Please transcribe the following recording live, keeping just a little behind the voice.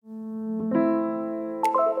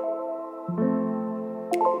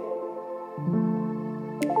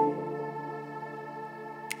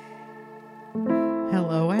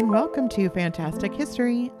to Fantastic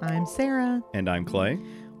History. I'm Sarah. And I'm Clay.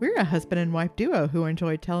 We're a husband and wife duo who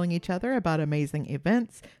enjoy telling each other about amazing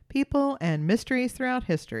events, people, and mysteries throughout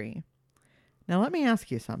history. Now let me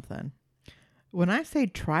ask you something. When I say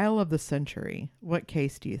trial of the century, what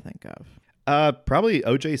case do you think of? Probably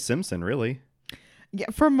O.J. Simpson, really. Yeah,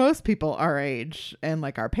 for most people our age and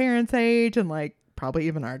like our parents' age and like probably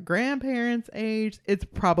even our grandparents' age, it's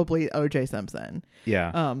probably O.J. Simpson.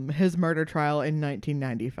 Yeah. His murder trial in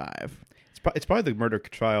 1995. It's probably the murder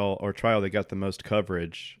trial that got the most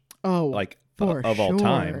coverage. Oh, like for of all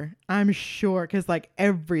time. I'm sure, because like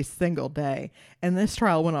every single day, and this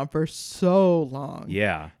trial went on for so long.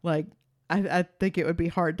 Yeah. Like I think it would be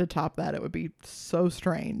hard to top that. It would be so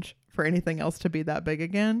strange for anything else to be that big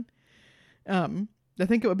again. I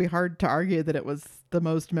think it would be hard to argue that it was the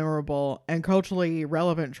most memorable and culturally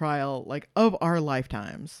relevant trial like of our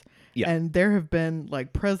lifetimes. Yeah. And there have been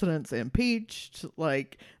like presidents impeached,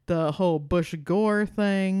 like the whole Bush-Gore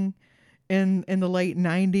thing in the late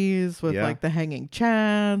 90s with like the hanging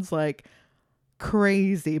chads, like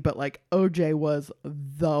crazy, but like OJ was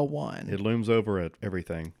the one. It looms over at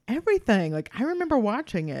everything. Everything. Like I remember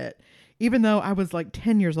watching it, even though I was like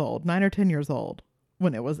 9 or 10 years old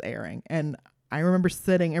when it was airing. And I remember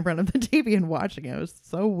sitting in front of the TV and watching it. It was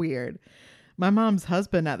so weird. My mom's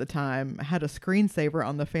husband at the time had a screensaver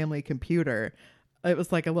on the family computer. It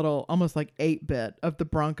was like a little, almost like 8-bit of the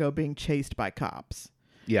Bronco being chased by cops.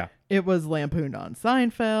 Yeah. It was lampooned on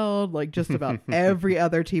Seinfeld, like just about every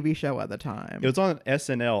other TV show at the time. It was on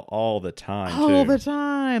SNL all the time, All too. the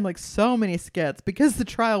time. Like so many skits. Because the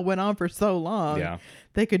trial went on for so long. Yeah.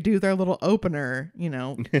 They could do their little opener,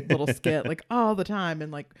 little skit like all the time.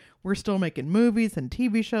 And like we're still making movies and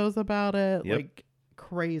TV shows about it. Yep. Like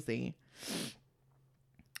crazy.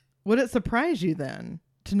 Would it surprise you then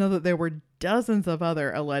to know that there were dozens of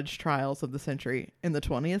other alleged trials of the century in the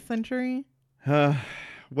 20th century?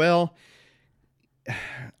 Well,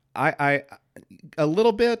 I a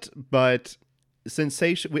little bit, but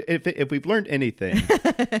sensation. If we've learned anything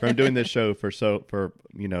from doing this show for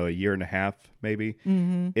a year and a half, maybe,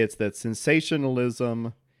 it's that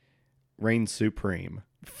sensationalism reigns supreme.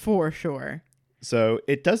 For sure. So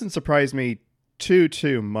it doesn't surprise me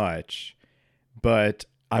too much, but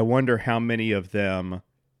I wonder how many of them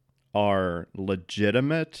are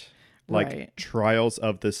legitimate. Like trials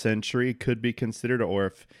of the century could be considered, or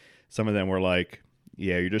if some of them were like,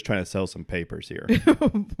 yeah, you're just trying to sell some papers here.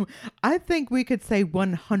 I think we could say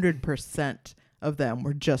 100% of them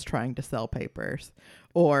were just trying to sell papers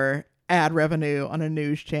or add revenue on a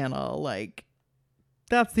news channel. Like,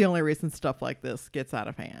 that's the only reason stuff like this gets out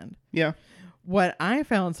of hand. Yeah. What I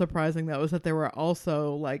found surprising, though, is that there were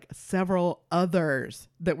also like several others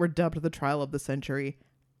that were dubbed the trial of the century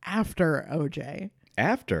after OJ.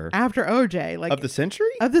 After OJ, like of the century,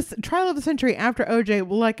 of this trial of the century after OJ.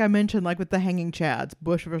 Well, like I mentioned, like with the hanging chads,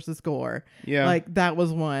 Bush versus Gore. Yeah, like that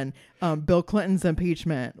was one. Bill Clinton's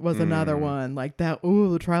impeachment was another one. Like that. Ooh,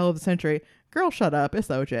 the trial of the century. Girl, shut up. It's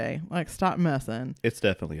OJ. Like, stop messing. It's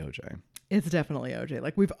definitely OJ. It's definitely OJ.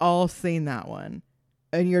 Like we've all seen that one,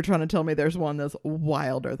 and you're trying to tell me there's one that's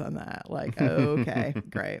wilder than that. Like, okay,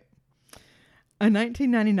 great. A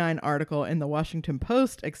 1999 article in the Washington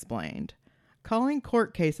Post explained, calling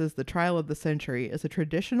court cases the trial of the century is a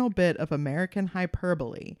traditional bit of American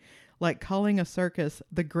hyperbole, like calling a circus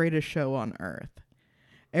the greatest show on earth.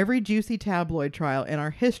 Every juicy tabloid trial in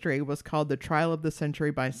our history was called the trial of the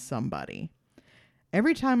century by somebody.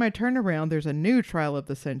 Every time I turn around, there's a new trial of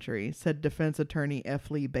the century, said defense attorney F.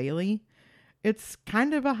 Lee Bailey. It's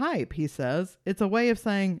kind of a hype, he says. It's a way of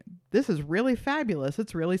saying, this is really fabulous,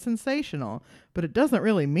 it's really sensational, but it doesn't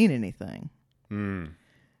really mean anything.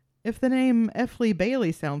 If the name F. Lee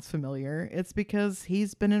Bailey sounds familiar, it's because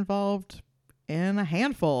he's been involved in a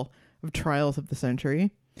handful of trials of the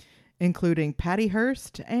century, including Patty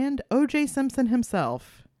Hearst and O.J. Simpson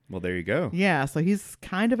himself. Well, there you go. Yeah, so he's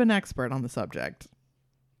kind of an expert on the subject.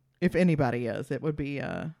 If anybody is, it would be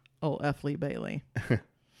old F. Lee Bailey.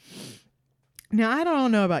 Now, I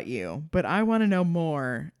don't know about you, but I want to know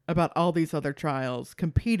more about all these other trials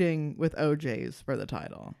competing with OJ's for the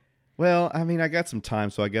title. Well, I mean, I got some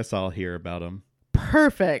time, so I guess I'll hear about them.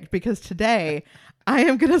 Perfect, because today I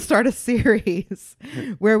am going to start a series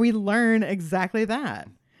where we learn exactly that.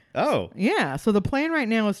 Oh. Yeah, so the plan right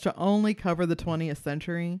now is to only cover the 20th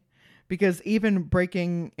century, because even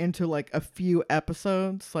breaking into like a few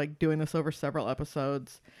episodes, like doing this over several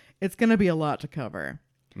episodes, it's going to be a lot to cover.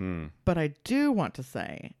 But I do want to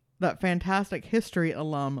say that fantastic history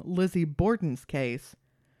alum Lizzie Borden's case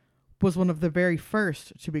was one of the very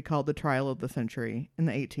first to be called the trial of the century in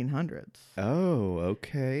the 1800s. Oh,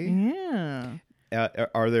 okay. Yeah.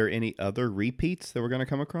 Are there any other repeats that we're going to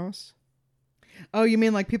come across? Oh, you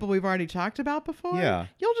mean like people we've already talked about before? Yeah.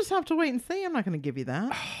 You'll just have to wait and see. I'm not going to give you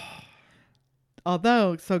that.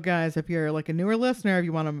 Although, so guys, if you're like a newer listener, if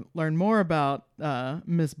you want to learn more about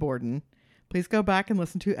Miss Borden, please go back and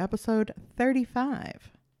listen to episode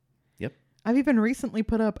 35. Yep. I've even recently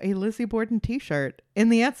put up a Lizzie Borden t-shirt in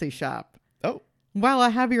the Etsy shop. Oh. While I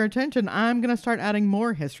have your attention, I'm going to start adding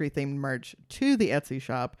more history-themed merch to the Etsy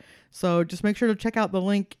shop. So just make sure to check out the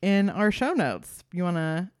link in our show notes. You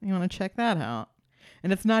wanna check that out.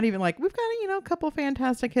 And it's not even like, we've got, a couple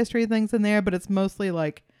fantastic history things in there, but it's mostly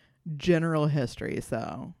like general history.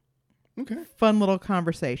 So okay, fun little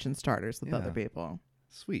conversation starters with other people.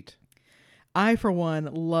 Sweet. I, for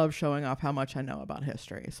one, love showing off how much I know about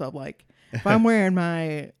history. So like if I'm wearing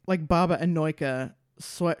my like Baba and Noika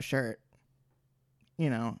sweatshirt,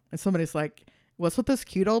 and somebody's like, what's with this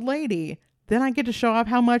cute old lady? Then I get to show off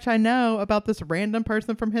how much I know about this random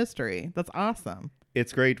person from history. That's awesome.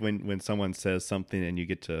 It's great when someone says something and you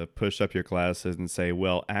get to push up your glasses and say,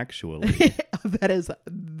 well, actually. That is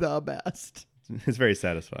the best. It's very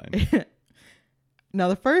satisfying. Now,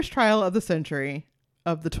 the first trial of the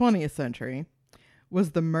 20th century,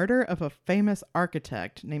 was the murder of a famous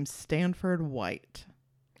architect named Stanford White.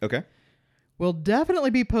 Okay. We'll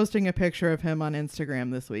definitely be posting a picture of him on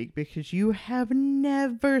Instagram this week because you have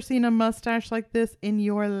never seen a mustache like this in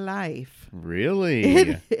your life. Really?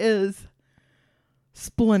 It is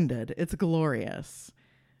splendid. It's glorious.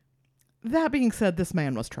 That being said, this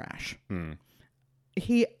man was trash.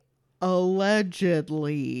 He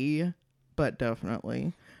allegedly, but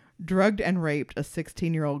definitely, drugged and raped a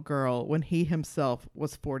 16-year-old girl when he himself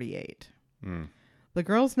was 48. The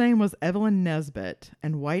girl's name was Evelyn Nesbitt,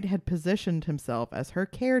 and White had positioned himself as her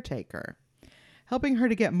caretaker, helping her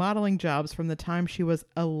to get modeling jobs from the time she was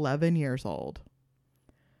 11 years old.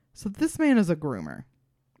 So this man is a groomer.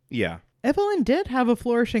 Yeah. Evelyn did have a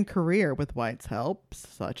flourishing career with White's help,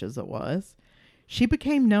 such as it was. She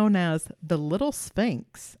became known as the Little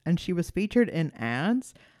Sphinx, and she was featured in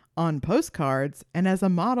ads, on postcards, and as a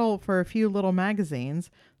model for a few little magazines,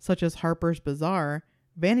 such as Harper's Bazaar,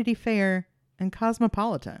 Vanity Fair, and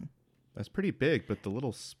Cosmopolitan. That's pretty big, but the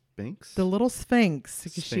Little Sphinx? The Little Sphinx.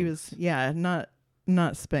 Because she was,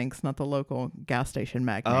 not Sphinx, not the local gas station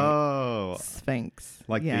magnate. Oh. Sphinx.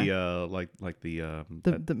 Like yeah.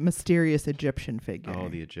 the mysterious Egyptian figure. Oh,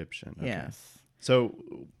 the Egyptian. Okay. Yes. So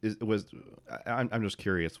I'm just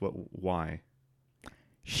curious, why?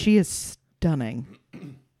 She is stunning.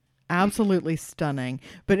 Absolutely stunning.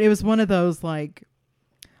 But it was one of those like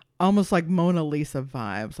almost like Mona Lisa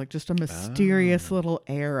vibes, like just a mysterious little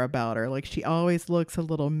air about her. Like she always looks a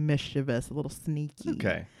little mischievous, a little sneaky.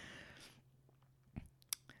 Okay.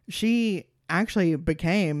 She actually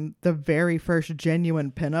became the very first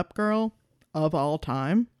genuine pinup girl of all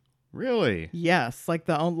time. Really? Yes, like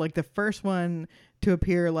the first one to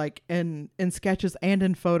appear like in sketches and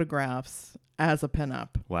in photographs as a pinup.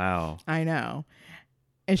 Wow. I know.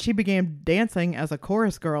 And she began dancing as a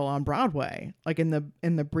chorus girl on Broadway, like in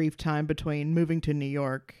the brief time between moving to New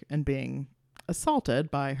York and being assaulted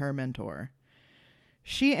by her mentor.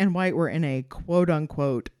 She and White were in a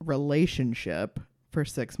quote-unquote relationship for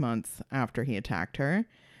 6 months after he attacked her,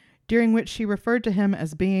 during which she referred to him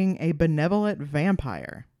as being a benevolent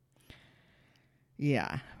vampire.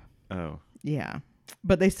 Yeah. Oh. Yeah.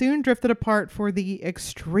 But they soon drifted apart for the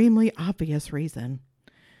extremely obvious reason.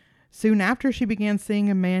 Soon after, she began seeing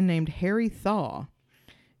a man named Harry Thaw.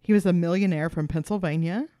 He was a millionaire from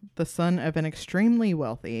Pennsylvania, the son of an extremely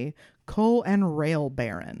wealthy coal and rail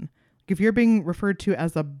baron. If you're being referred to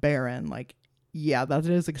as a baron, like, yeah, that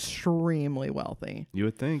is extremely wealthy. You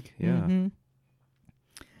would think, yeah. Mm-hmm.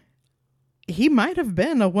 He might have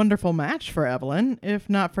been a wonderful match for Evelyn, if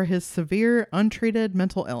not for his severe, untreated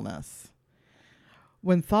mental illness.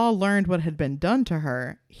 When Thaw learned what had been done to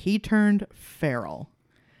her, he turned feral.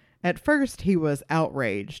 At first, he was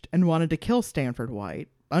outraged and wanted to kill Stanford White.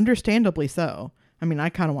 Understandably so. I mean, I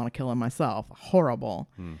kind of want to kill him myself. Horrible.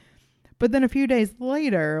 But then a few days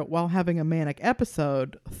later, while having a manic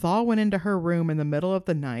episode, Thaw went into her room in the middle of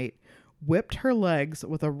the night, whipped her legs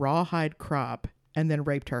with a rawhide crop, and then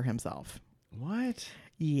raped her himself. What?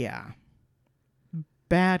 Yeah.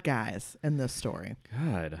 Bad guys in this story.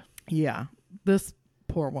 God. Yeah. This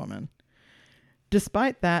poor woman.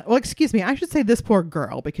 Despite that, well, excuse me, I should say this poor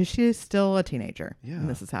girl because she is still a teenager when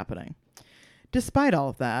this is happening. Despite all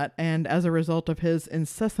of that, and as a result of his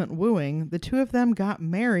incessant wooing, the two of them got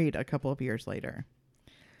married a couple of years later.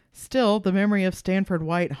 Still, the memory of Stanford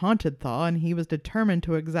White haunted Thaw, and he was determined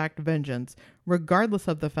to exact vengeance, regardless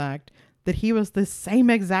of the fact that he was the same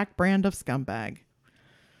exact brand of scumbag.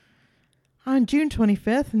 On June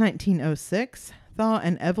 25th, 1906, Thaw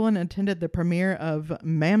and Evelyn attended the premiere of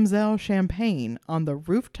Mam'zelle Champagne on the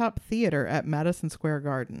Rooftop Theater at Madison Square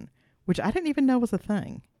Garden, which I didn't even know was a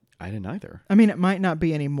thing. I didn't either. I mean, it might not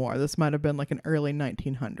be anymore. This might have been like an early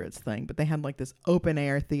 1900s thing, but they had like this open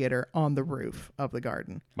air theater on the roof of the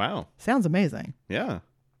garden. Wow. Sounds amazing. Yeah.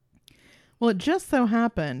 Well, it just so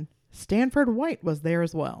happened Stanford White was there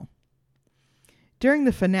as well. During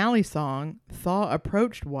the finale song, Thaw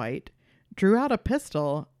approached White, drew out a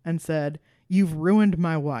pistol, and said, "You've ruined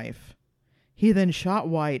my wife." He then shot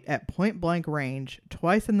White at point blank range,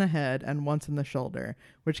 twice in the head and once in the shoulder,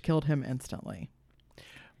 which killed him instantly.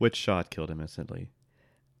 Which shot killed him instantly?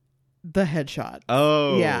 The headshot.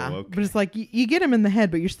 Oh, yeah. Okay. But it's like you get him in the head,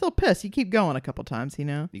 but you're still pissed. You keep going a couple times, you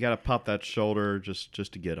know? You got to pop that shoulder just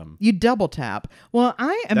to get him. You double tap. Well,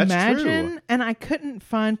 I imagine, true. and I couldn't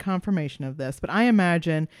find confirmation of this, but I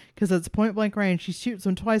imagine because it's point blank range, she shoots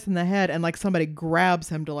him twice in the head and like somebody grabs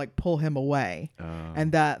him to like pull him away.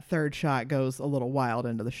 And that third shot goes a little wild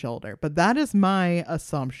into the shoulder. But that is my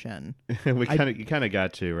assumption. You kind of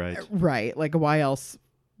got to, right? Right. Like why else?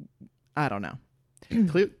 I don't know.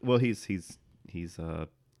 Well, he's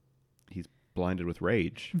blinded with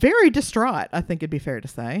rage. Very distraught, I think it'd be fair to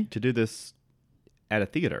say. To do this at a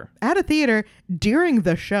theater. At a theater during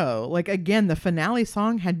the show. Like, again, the finale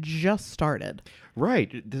song had just started.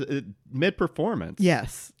 Right. Mid-performance.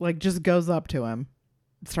 Yes. Like, just goes up to him.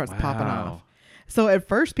 Starts popping Wow. off. So at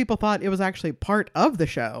first people thought it was actually part of the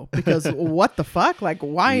show because what the fuck? Like,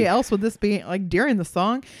 why else would this be like during the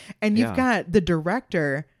song? And you've got the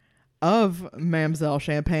director of Mam'zelle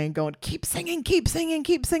Champagne going, keep singing, keep singing,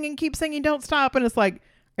 keep singing, keep singing, don't stop. And it's like,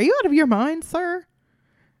 are you out of your mind, sir?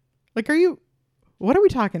 Like, what are we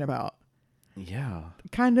talking about? Yeah.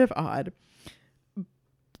 Kind of odd.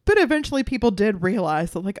 But eventually people did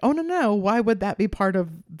realize that like, oh no, why would that be part of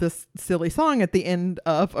this silly song at the end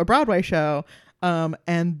of a Broadway show?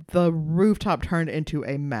 And the rooftop turned into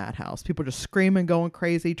a madhouse. People just screaming, going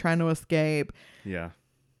crazy, trying to escape. Yeah.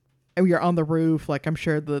 And you're on the roof. Like, I'm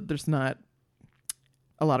sure that there's not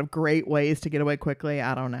a lot of great ways to get away quickly.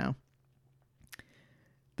 I don't know.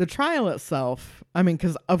 The trial itself, I mean,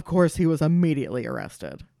 because of course he was immediately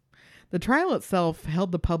arrested. The trial itself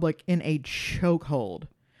held the public in a chokehold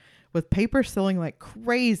with paper selling like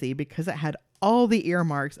crazy because it had all the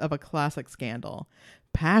earmarks of a classic scandal.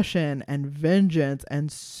 Passion and vengeance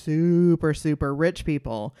and super, super rich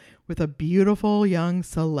people with a beautiful young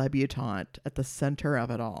celebutante at the center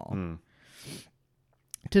of it all.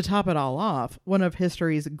 To top it all off, one of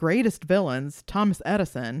history's greatest villains, Thomas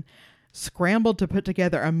Edison, scrambled to put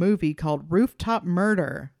together a movie called Rooftop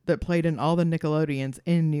Murder that played in all the Nickelodeons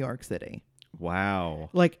in New York City. Wow.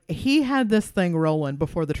 Like, he had this thing rolling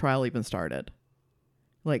before the trial even started.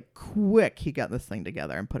 Like, quick, he got this thing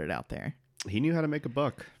together and put it out there. He knew how to make a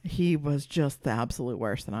buck. He was just the absolute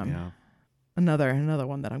worst. And I'm another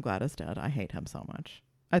one that I'm glad is dead. I hate him so much.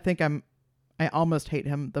 I almost hate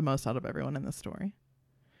him the most out of everyone in this story.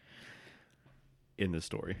 In the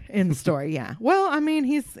story. In the story, yeah. Well, I mean,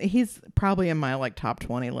 he's probably in my like top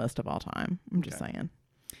 20 list of all time. I'm just saying.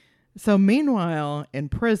 So meanwhile, in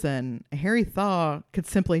prison, Harry Thaw could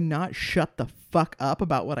simply not shut the fuck up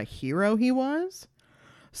about what a hero he was.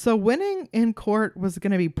 So winning in court was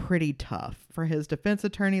going to be pretty tough for his defense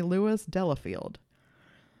attorney, Louis Delafield.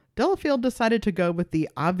 Delafield decided to go with the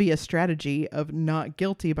obvious strategy of not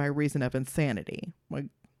guilty by reason of insanity. Like,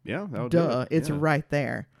 yeah, duh, it's right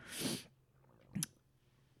there.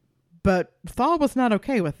 But Thaw was not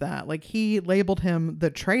okay with that. Like, he labeled him the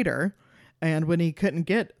traitor, and when he couldn't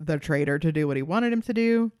get the traitor to do what he wanted him to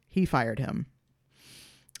do, he fired him.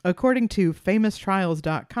 According to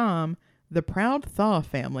FamousTrials.com, the proud Thaw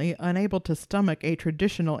family, unable to stomach a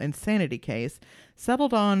traditional insanity case,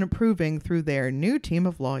 settled on proving through their new team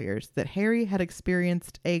of lawyers that Harry had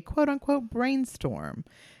experienced a quote-unquote brainstorm,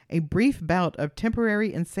 a brief bout of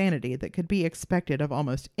temporary insanity that could be expected of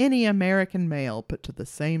almost any American male put to the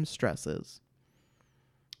same stresses.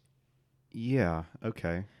 Yeah,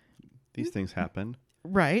 okay. These things happen.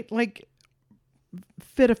 Right, like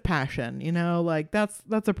fit of passion, you know, like that's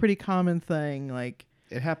a pretty common thing. Like,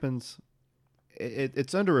 it happens.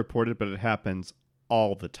 It's underreported, but it happens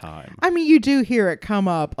all the time. I mean, you do hear it come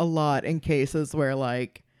up a lot in cases where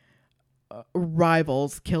like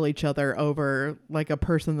rivals kill each other over like a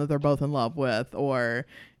person that they're both in love with, or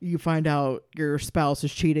you find out your spouse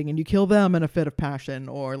is cheating and you kill them in a fit of passion,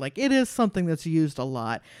 or like it is something that's used a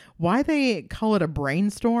lot. Why they call it a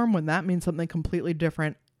brainstorm when that means something completely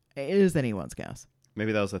different is anyone's guess.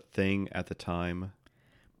 Maybe that was a thing at the time.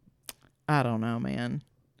 I don't know, man.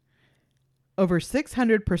 Over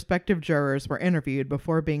 600 prospective jurors were interviewed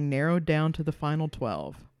before being narrowed down to the final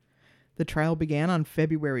 12. The trial began on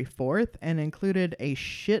February 4th and included a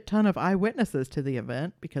shit ton of eyewitnesses to the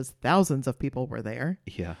event because thousands of people were there.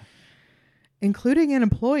 Yeah. Including an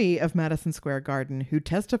employee of Madison Square Garden who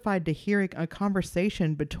testified to hearing a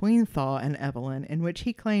conversation between Thaw and Evelyn in which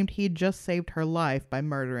he claimed he had just saved her life by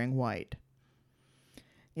murdering White.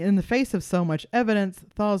 In the face of so much evidence,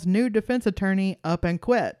 Thaw's new defense attorney up and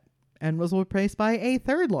quit and was replaced by a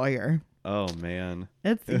third lawyer. Oh man.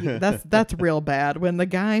 That's real bad when the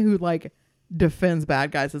guy who like defends bad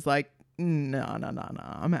guys is like, no,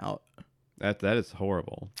 I'm out. That is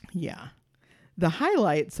horrible. Yeah. The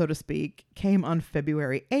highlight, so to speak, came on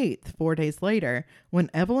February 8th, 4 days later, when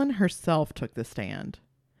Evelyn herself took the stand.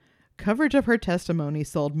 Coverage of her testimony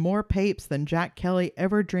sold more papes than Jack Kelly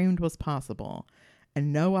ever dreamed was possible.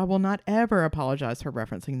 And no, I will not ever apologize for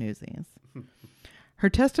referencing Newsies. Her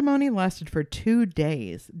testimony lasted for 2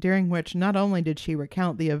 days, during which not only did she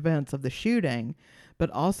recount the events of the shooting, but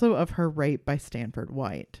also of her rape by Stanford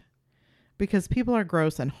White. Because people are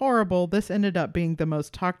gross and horrible, this ended up being the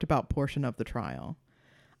most talked about portion of the trial.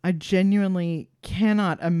 I genuinely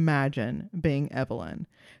cannot imagine being Evelyn,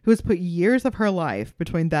 who has put years of her life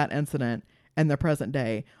between that incident and the present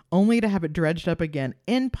day, only to have it dredged up again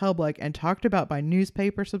in public and talked about by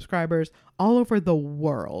newspaper subscribers all over the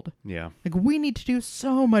world. Yeah. Like, we need to do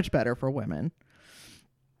so much better for women.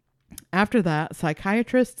 After that,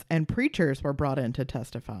 psychiatrists and preachers were brought in to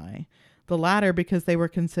testify. The latter because they were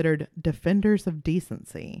considered defenders of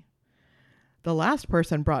decency. The last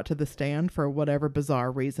person brought to the stand for whatever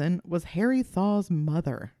bizarre reason was Harry Thaw's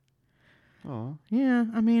mother. Oh. Yeah,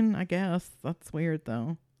 I mean, I guess. That's weird,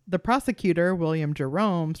 though. The prosecutor, William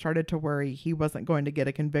Jerome, started to worry he wasn't going to get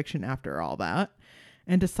a conviction after all that,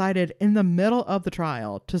 and decided in the middle of the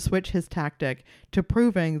trial to switch his tactic to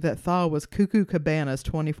proving that Thaw was cuckoo cabanas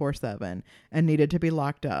 24/7 and needed to be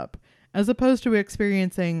locked up, as opposed to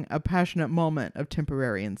experiencing a passionate moment of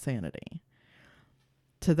temporary insanity.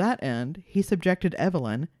 To that end, he subjected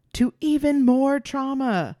Evelyn to even more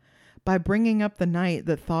trauma by bringing up the night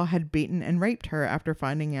that Thaw had beaten and raped her after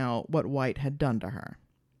finding out what White had done to her.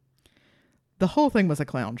 The whole thing was a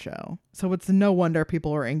clown show, so it's no wonder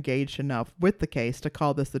people are engaged enough with the case to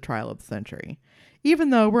call this the trial of the century.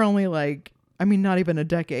 Even though we're only not even a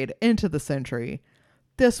decade into the century,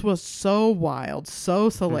 this was so wild, so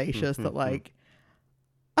salacious that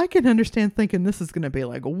I can understand thinking this is going to be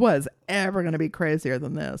was ever going to be crazier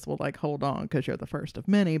than this? Well, hold on, because you're the first of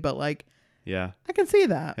many, but yeah, I can see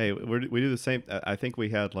that. Hey, we do the same. I think we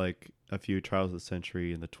had a few trials of the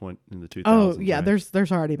century in the 2000s. Oh yeah, right?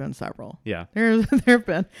 there's already been several. Yeah, there've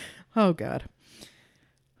been. Oh god.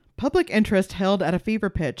 Public interest held at a fever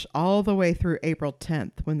pitch all the way through April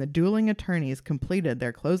 10th, when the dueling attorneys completed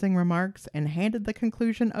their closing remarks and handed the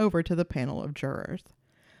conclusion over to the panel of jurors.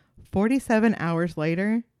 47 hours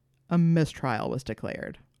later, a mistrial was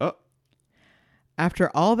declared. Oh.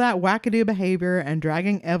 After all that wackadoo behavior and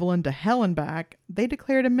dragging Evelyn to hell and back, they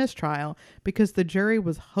declared a mistrial because the jury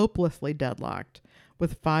was hopelessly deadlocked,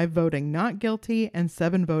 with 5 voting not guilty and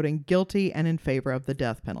 7 voting guilty and in favor of the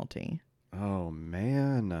death penalty. Oh,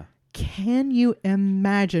 man. Can you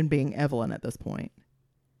imagine being Evelyn at this point?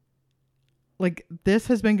 This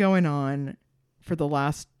has been going on for the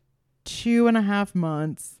last 2.5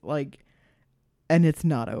 months, and it's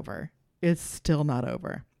not over. It's still not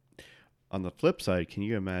over. On the flip side, can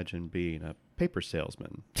you imagine being a paper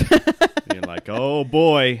salesman? You're like, oh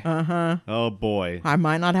boy. Uh-huh. Oh boy. I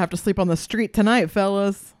might not have to sleep on the street tonight,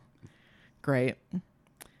 fellas. Great.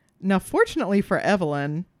 Now, fortunately for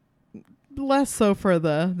Evelyn, less so for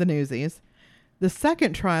the Newsies, the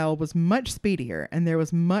second trial was much speedier and there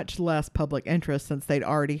was much less public interest since they'd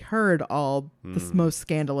already heard all the most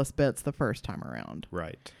scandalous bits the first time around.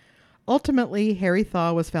 Right. Ultimately, Harry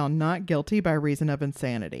Thaw was found not guilty by reason of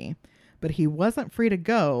insanity, but he wasn't free to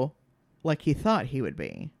go like he thought he would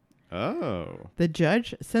be. Oh. The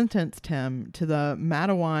judge sentenced him to the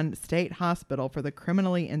Matawan State Hospital for the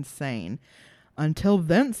criminally insane until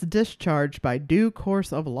thence discharged by due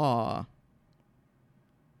course of law.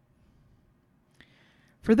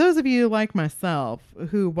 For those of you like myself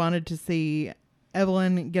who wanted to see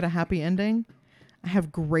Evelyn get a happy ending, I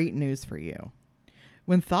have great news for you.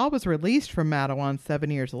 When Thaw was released from Matawan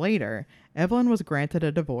 7 years later, Evelyn was granted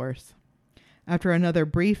a divorce. After another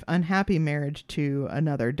brief, unhappy marriage to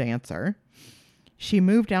another dancer, she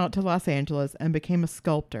moved out to Los Angeles and became a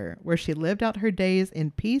sculptor, where she lived out her days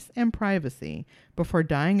in peace and privacy before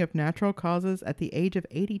dying of natural causes at the age of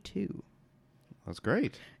 82. That's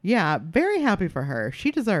great. Yeah, very happy for her.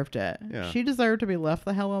 She deserved it. Yeah. She deserved to be left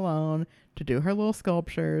the hell alone, to do her little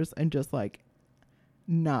sculptures and just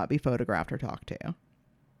not be photographed or talked to.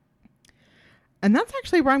 And that's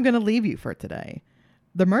actually where I'm going to leave you for today.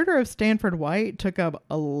 The murder of Stanford White took up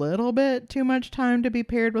a little bit too much time to be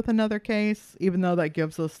paired with another case, even though that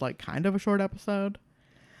gives us like kind of a short episode.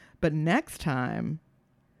 But next time,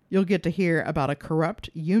 you'll get to hear about a corrupt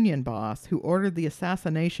union boss who ordered the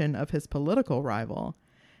assassination of his political rival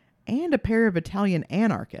and a pair of Italian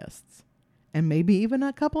anarchists. And maybe even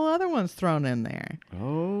a couple other ones thrown in there.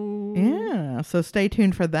 Oh. Yeah, so stay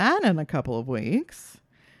tuned for that in a couple of weeks.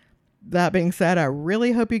 That being said, I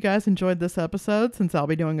really hope you guys enjoyed this episode, since I'll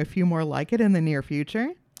be doing a few more like it in the near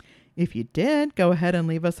future. If you did, go ahead and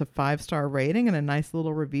leave us a 5-star rating and a nice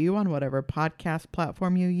little review on whatever podcast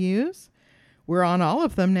platform you use. We're on all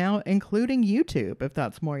of them now, including YouTube, if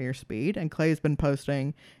that's more your speed. And Clay's been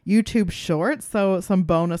posting YouTube shorts, so some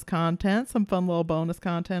bonus content, some fun little bonus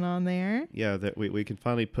content on there. Yeah, that we can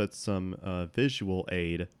finally put some visual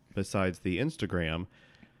aid besides the Instagram.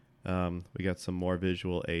 We got some more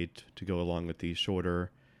visual aid to go along with these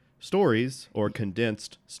shorter stories or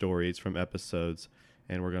condensed stories from episodes.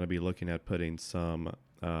 And we're going to be looking at putting some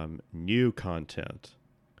new content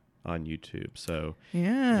on YouTube. So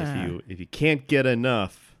yeah, if you can't get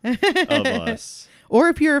enough of us, or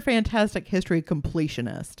if you're a fantastic history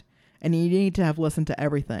completionist and you need to have listened to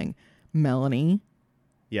everything, Melanie.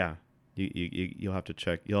 Yeah, you'll have to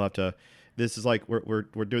check. You'll have to. This is like we're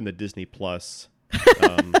doing the Disney Plus.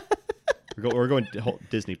 We're going to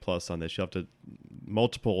Disney Plus on this. You'll have to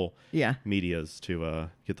multiple medias to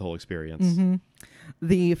get the whole experience. Mm-hmm.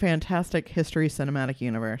 The fantastic history cinematic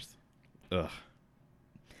universe. Ugh.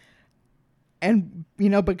 And,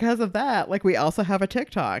 because of that, like, we also have a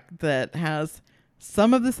TikTok that has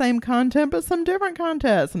some of the same content, but some different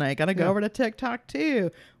content. And I got to go over to TikTok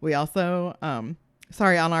too. We also, on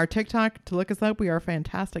our TikTok, to look us up, we are a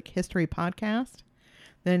Fantastic History Podcast.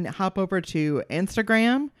 Then hop over to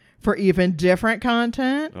Instagram for even different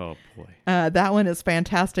content. Oh, boy. That one is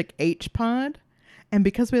Fantastic H Pod. And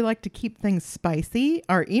because we like to keep things spicy,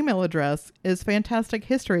 our email address is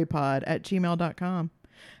fantastichistorypod@gmail.com.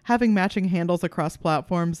 Having matching handles across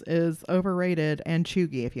platforms is overrated and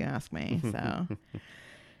chuggy, if you ask me. So,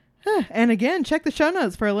 and again, check the show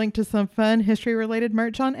notes for a link to some fun history-related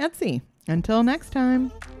merch on Etsy. Until next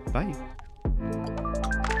time. Bye.